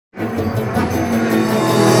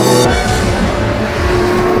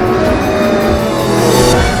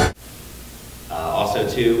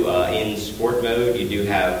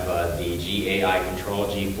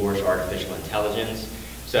all G-force artificial intelligence.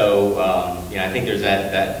 So, I think there's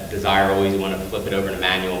that desire always want to flip it over to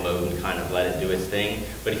manual mode and kind of let it do its thing.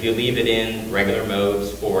 But if you leave it in regular mode,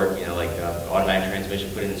 sport, like automatic transmission,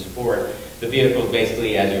 put it in sport, the vehicle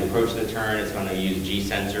basically, as you approach the turn, it's going to use G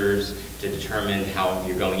sensors to determine how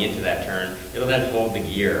you're going into that turn. It'll then hold the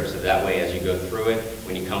gear, so that way as you go through it,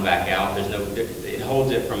 when you come back out, it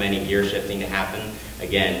holds it from any gear shifting to happen.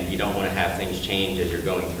 Again, you don't want to have things change as you're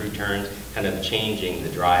going through turns, kind of changing the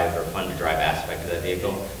drive or fun to drive aspect of that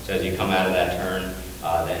vehicle. So as you come out of that turn,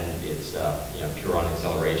 then it's pure on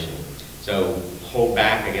acceleration. So hold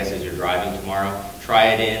back, I guess, as you're driving tomorrow. Try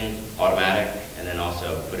it in automatic, and then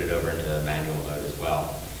also put it over into manual mode as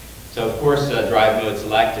well. So of course, Drive Mode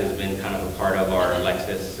Select has been kind of a part of our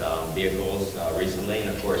Lexus vehicles recently, and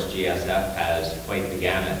of course GSF has quite the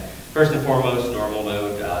gamut. First and foremost, normal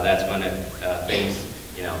mode, that's going to face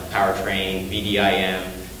powertrain,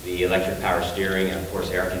 VDIM, the electric power steering, and of course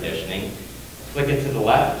air conditioning. Flick it to the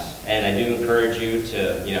left, and I do encourage you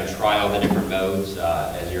to try all the different modes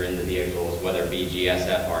as you're in the vehicles, whether it be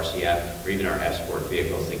GSF, RCF, or even our F-Sport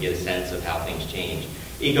vehicles, to get a sense of how things change.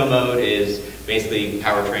 Eco mode is basically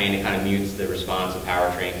powertrain. It kind of mutes the response of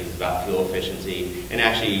powertrain because it's about fuel efficiency, and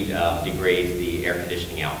actually degrades the air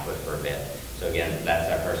conditioning output for a bit. So again, that's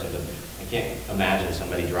that person. But I can't imagine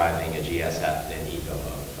somebody driving a GSF in eco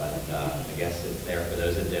mode, but I guess it's there for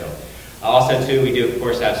those that do. Also, too, we do, of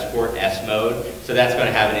course, have Sport S mode, so that's going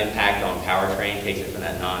to have an impact on powertrain, takes it from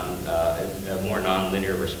that more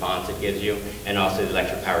non-linear response it gives you, and also the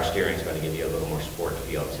electric power steering is going to give you a little more sport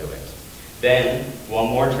feel to it. Then, one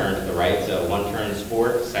more turn to the right, so one turn is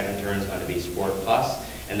Sport, second turn is going to be Sport Plus,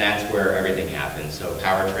 and that's where everything happens. So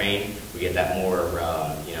powertrain, we get that more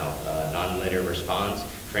non-linear response,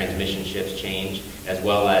 transmission shifts change, as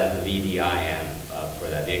well as the VDIM for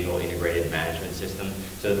that vehicle integrated management system.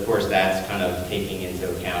 So of course that's kind of taking into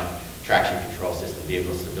account traction control system,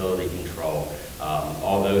 vehicle stability control,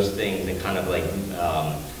 all those things, and kind of like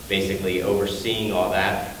basically overseeing all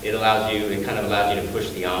that. It kind of allows you to push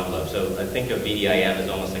the envelope. So I think of VDIM as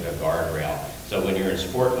almost like a guardrail. So when you're in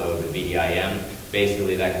sport mode with VDIM,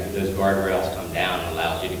 basically those guardrails come down and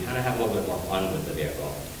allows you to kind of have a little bit more fun with the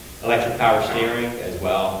vehicle. Electric power steering as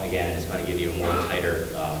well, again, it's going to give you a more tighter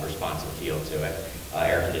responsive feel to it.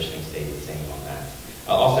 Air conditioning stays the same on that.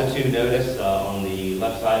 Also to notice on the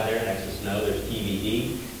left side there, next to snow, there's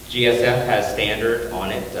TBD. GSF has standard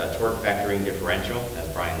on it, torque vectoring differential, as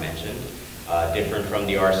Brian mentioned, different from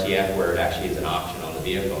the RCF where it actually is an option on the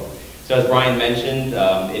vehicle. So as Brian mentioned,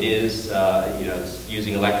 it is it's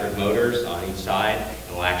using electric motors on each side,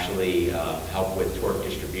 and will actually help with torque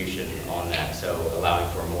distribution on that, so allowing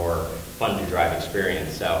for a more fun to drive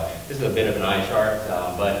experience. So this is a bit of an eye chart,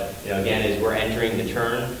 but again, as we're entering the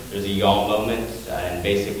turn, there's a yaw moment, and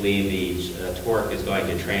basically the torque is going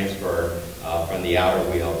to transfer from the outer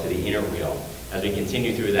wheel to the inner wheel. As we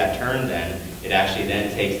continue through that turn, then it actually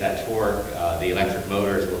then takes that torque. The electric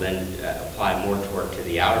motors will then apply more torque to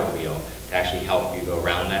the outer wheel to actually help you go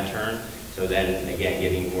around that turn. So then again,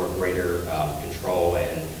 giving more greater control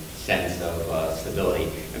and sense of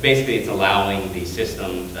stability. And basically, it's allowing the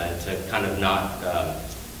system to kind of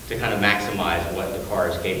maximize what the car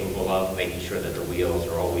is capable of, making sure that the wheels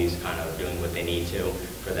are always kind of doing what they need to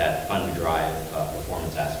for that fun to drive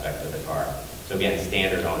performance aspect of the car. So again,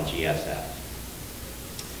 standard on GSF.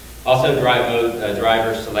 Also,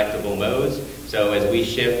 driver selectable modes. So as we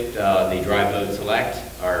shift the drive mode select,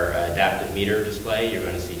 our adaptive meter display, you're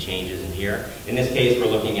going to see changes in here. In this case,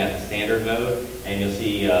 we're looking at the standard mode, and you'll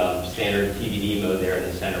see standard TBD mode there in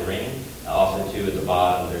the center ring. Also, too, at the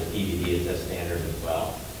bottom, there's TBD, it says standard as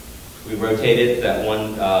well. We rotated that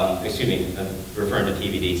one, referring to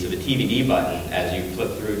TBD. So the TBD button, as you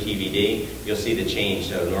flip through TBD, you'll see the change.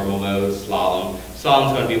 So normal mode, slalom.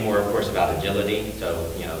 Slalom's going to be more, of course, about agility. So,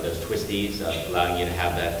 those twisties, allowing you to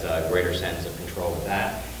have that greater sense of control with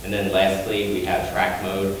that. And then lastly, we have track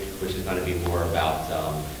mode, which is going to be more about,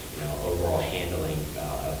 overall handling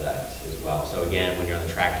of that as well. So again, when you're on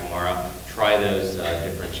the track tomorrow, try those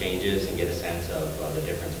different changes and get a sense of the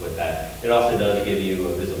difference with that. It also does give you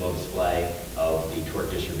a visible display of the torque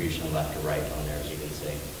distribution left to right on there, as you can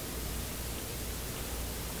see.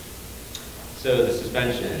 So the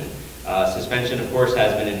suspension. Suspension, of course,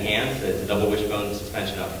 has been enhanced. It's a double wishbone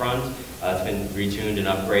suspension up front. It's been retuned and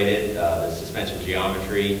upgraded. The suspension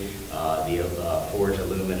geometry, the forged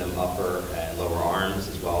aluminum upper and lower arms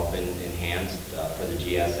as well have been enhanced for the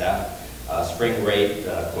GSF. Spring rate,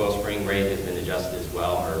 coil spring rate has been adjusted as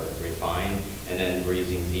well, or refined. And then we're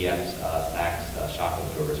using ZF stacked shock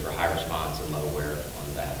absorbers for high response and low wear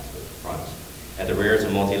on that front. At the rear, it's a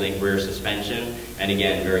multi-link rear suspension, and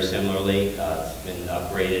again, very similarly, it's been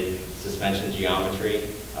upgraded suspension geometry,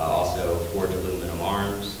 also forged aluminum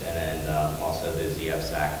arms, and then also the ZF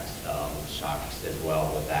shocks as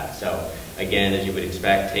well with that. So again, as you would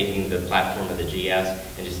expect, taking the platform of the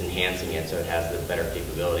GS and just enhancing it so it has the better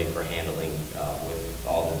capability for handling with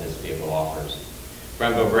all that this vehicle offers.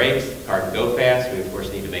 Brembo brakes, the car can go fast. We of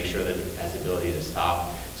course need to make sure that it has the ability to stop.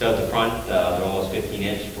 So at the front, they're almost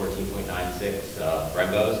 15-inch, 14.96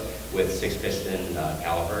 Brembos with 6-piston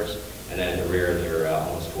calipers. And then at the rear, they're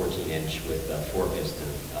almost 14-inch with 4-piston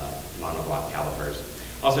monoblock calipers.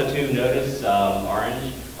 Also too, notice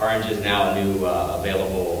orange. Orange is now a new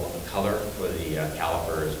available color for the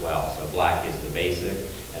caliper as well. So black is the basic,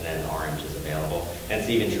 and then orange is available. And it's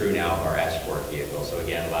even true now of our Escort vehicle. So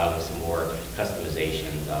again, allowing some more customization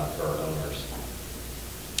for owners.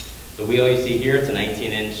 The wheel you see here, it's a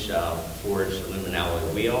 19-inch forged aluminum alloy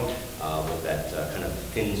wheel with that kind of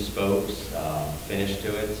thin spokes finish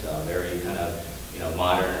to it. Very kind of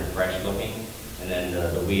modern and fresh looking. And then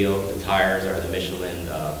the wheel, the tires are the Michelin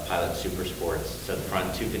Pilot Super Sports. So the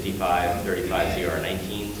front 255 35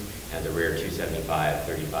 ZR19s and the rear 275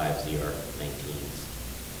 35 ZR19s.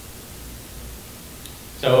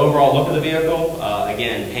 So overall look of the vehicle,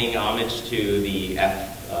 again, paying homage to the F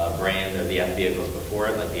brand of the F vehicles before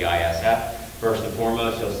it, like the ISF. First and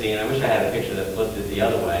foremost, you'll see, and I wish I had a picture that flipped it the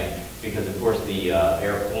other way, because of course the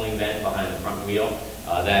air cooling vent behind the front wheel,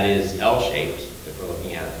 that is L-shaped, if we're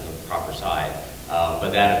looking at it from the proper side.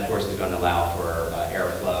 But that, of course, is going to allow for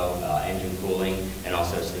airflow, engine cooling, and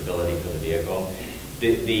also stability for the vehicle.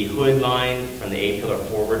 The hood line from the A-pillar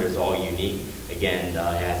forward is all unique. Again, it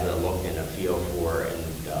has a look and a feel for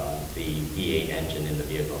the V8 engine in the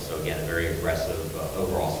vehicle. So again, a very aggressive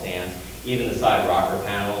overall stance. Even the side rocker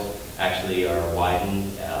panels actually are widened,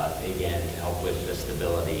 again, to help with the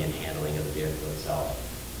stability and handling of the vehicle itself.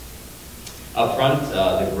 Up front,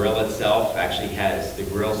 the grille itself actually has, the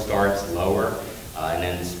grille starts lower and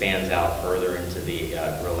then spans out further into the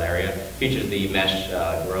grille area. Features the mesh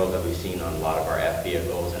grille that we've seen on a lot of our F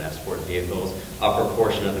vehicles and F Sport vehicles. Upper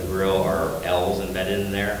portion of the grille are L's embedded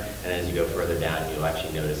in there, and as you go further down, you'll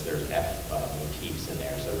actually notice there's F motifs in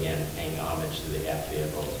there. So again, paying homage to the F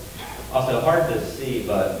vehicles. Also hard to see,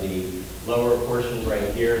 but the lower portion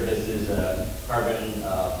right here, this is a carbon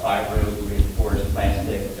fiber reinforced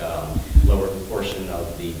plastic lower portion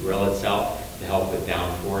of the grille itself to help with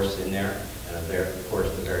downforce in there. And of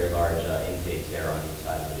course, the very large intakes there on each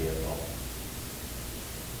side of the vehicle.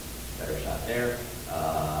 Better shot there.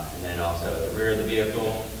 And then also at the rear of the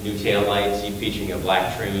vehicle, new tail lights featuring a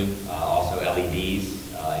black trim, also LEDs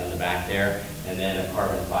in the back there, and then a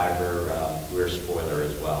carbon fiber rear spoiler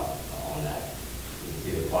as well on that. You can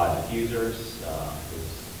see the quad diffusers is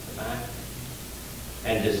the back.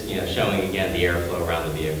 And just showing again the airflow around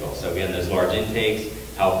the vehicle. So again, those large intakes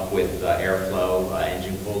help with airflow,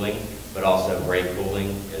 engine cooling, but also brake cooling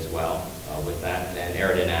as well with that. And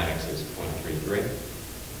aerodynamics is 0.33.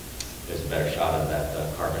 There's a better shot of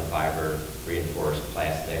that carbon fiber reinforced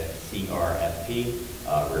plastic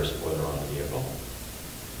CRFP rear spoiler on the vehicle.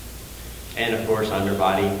 And of course,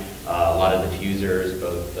 underbody, a lot of diffusers,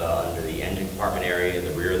 both under the engine compartment area and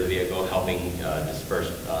the rear of the vehicle, helping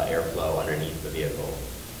disperse airflow underneath the vehicle.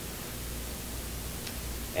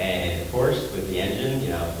 And of course, with the engine,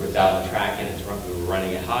 if it's out on track and we're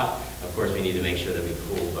running it hot, of course we need to make sure that we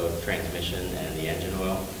cool both transmission and the engine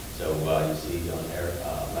oil. So you see on there,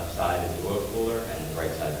 left side is the oil cooler and the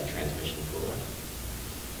right side is the transmission cooler.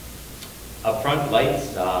 Up front,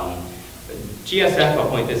 lights. GSF, I'll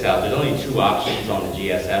point this out, there's only two options on the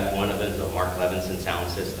GSF. One of them is a Mark Levinson sound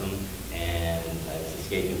system, and it's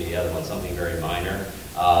escaping me the other one, something very minor.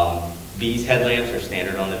 These headlamps are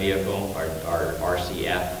standard on the vehicle, are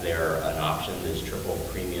RCF. They're an option. There's triple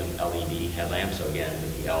premium LED headlamps, so again,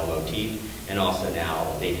 with the L motif. And also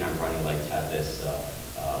now, daytime running lights have this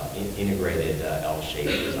integrated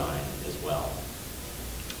L-shaped design as well.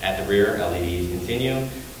 At the rear, LEDs continue.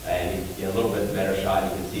 And a little bit better shot, you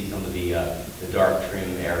can see some of the dark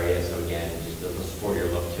trim area. So again, just a little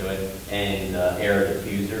sportier look to it. And air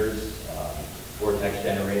diffusers, vortex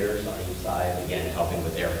generators on each side, again, helping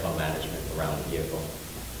with airflow management around the vehicle.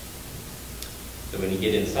 So when you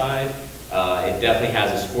get inside, it definitely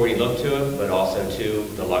has a sporty look to it, but also too,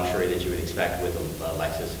 the luxury that you would expect with a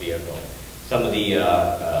Lexus vehicle. Some of the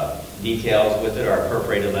details with it are a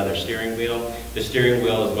perforated leather steering wheel. The steering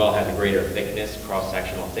wheel as well has a greater thickness,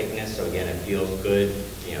 cross-sectional thickness, so again, it feels good,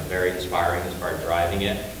 very inspiring as far as driving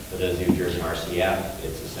it. For those of you who are using RCF,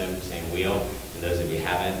 it's the same wheel. And those of you who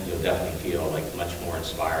haven't, you'll definitely feel like much more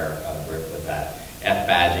inspired grip with that. F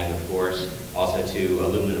badging, of course, also to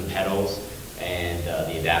aluminum pedals, and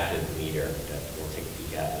the adaptive meter that we'll take a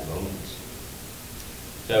peek at in a moment.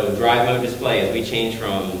 So drive mode display, as we change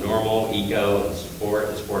from normal, eco, and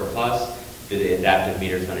sport plus, the adaptive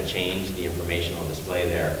meter is going to change the information on display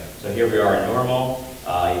there. So here we are in normal.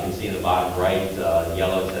 You can see in the bottom right,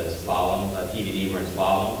 yellow says slalom, TBD, we're in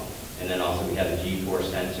slalom. And then also we have the G-force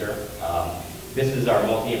sensor. This is our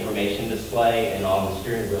multi-information display, and on the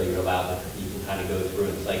steering wheel you're allowed to, you can kind of go through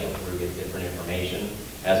and cycle through, get different information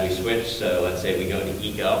as we switch. So let's say we go to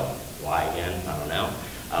eco, why again, I don't know.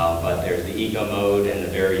 But there's the eco mode and the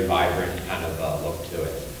very vibrant kind of look to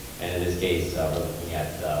it. And in this case, we're looking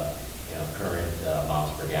at current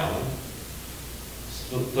miles per gallon.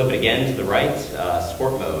 Flip it again to the right.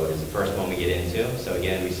 Sport mode is the first one we get into. So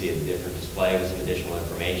again, we see a different display with some additional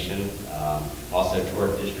information. Also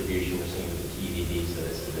torque distribution we're seeing with the TBD. So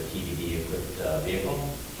this is a TBD equipped vehicle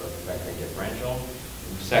for vectoring differential.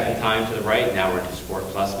 Second time to the right, now we're into Sport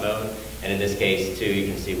Plus mode. And in this case too,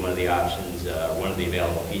 you can see one of the options, one of the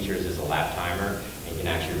available features is a lap timer. And you can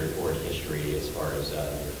actually record history as far as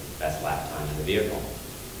your best lap time in the vehicle.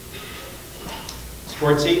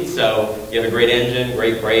 Sport seats, so you have a great engine,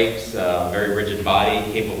 great brakes, very rigid body,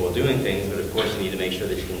 capable of doing things, but of course you need to make sure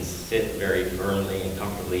that you can sit very firmly and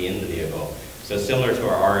comfortably in the vehicle. So similar to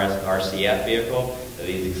our RCF vehicle,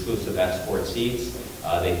 these exclusive F-Sport seats,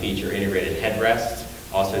 they feature integrated headrests.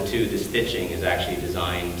 Also too, the stitching is actually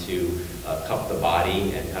designed to cup the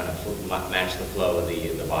body and kind of match the flow of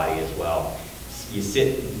the body as well. You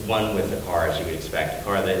sit one with the car as you would expect. A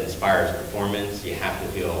car that inspires performance, you have to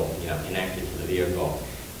feel connected to the vehicle.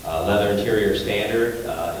 Leather interior standard.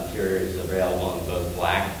 Interior is available in both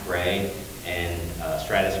black, gray, and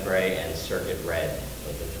Stratus gray and circuit red,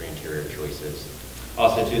 of the three interior choices.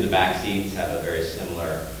 Also too, the back seats have a very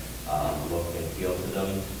similar look and feel to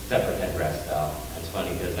them, separate headrest though. It's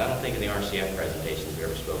funny because I don't think in the RCF presentations we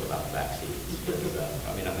ever spoke about the back seats, because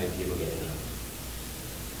probably not many people get into them.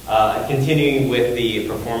 Continuing with the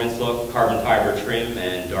performance look, carbon fiber trim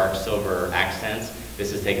and dark silver accents.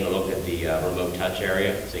 This is taking a look at the remote touch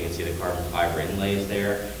area, so you can see the carbon fiber inlays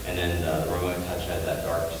there, and then the remote touch has that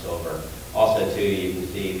dark silver. Also too, you can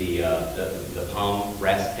see the palm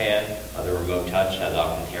rest pad of the remote touch has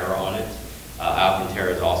Alcantara on it.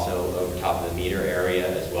 Alcantara is also over top of the meter area,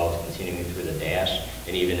 as well as continuing through the dash,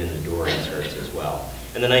 and even in the door inserts as well.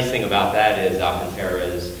 And the nice thing about that is Alcantara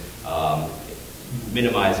is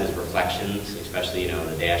minimizes reflections, especially in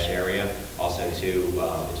the dash area. Also too,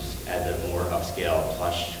 it just adds a more upscale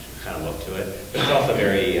plush kind of look to it. But it's also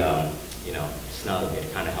very snug.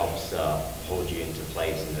 It kind of helps hold you into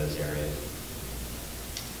place in those areas.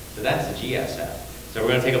 So that's the GSF. So we're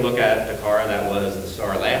going to take a look at the car that was the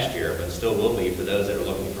star last year, but still will be for those that are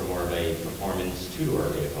looking for more of a performance two-door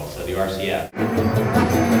vehicle. So the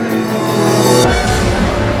RCF.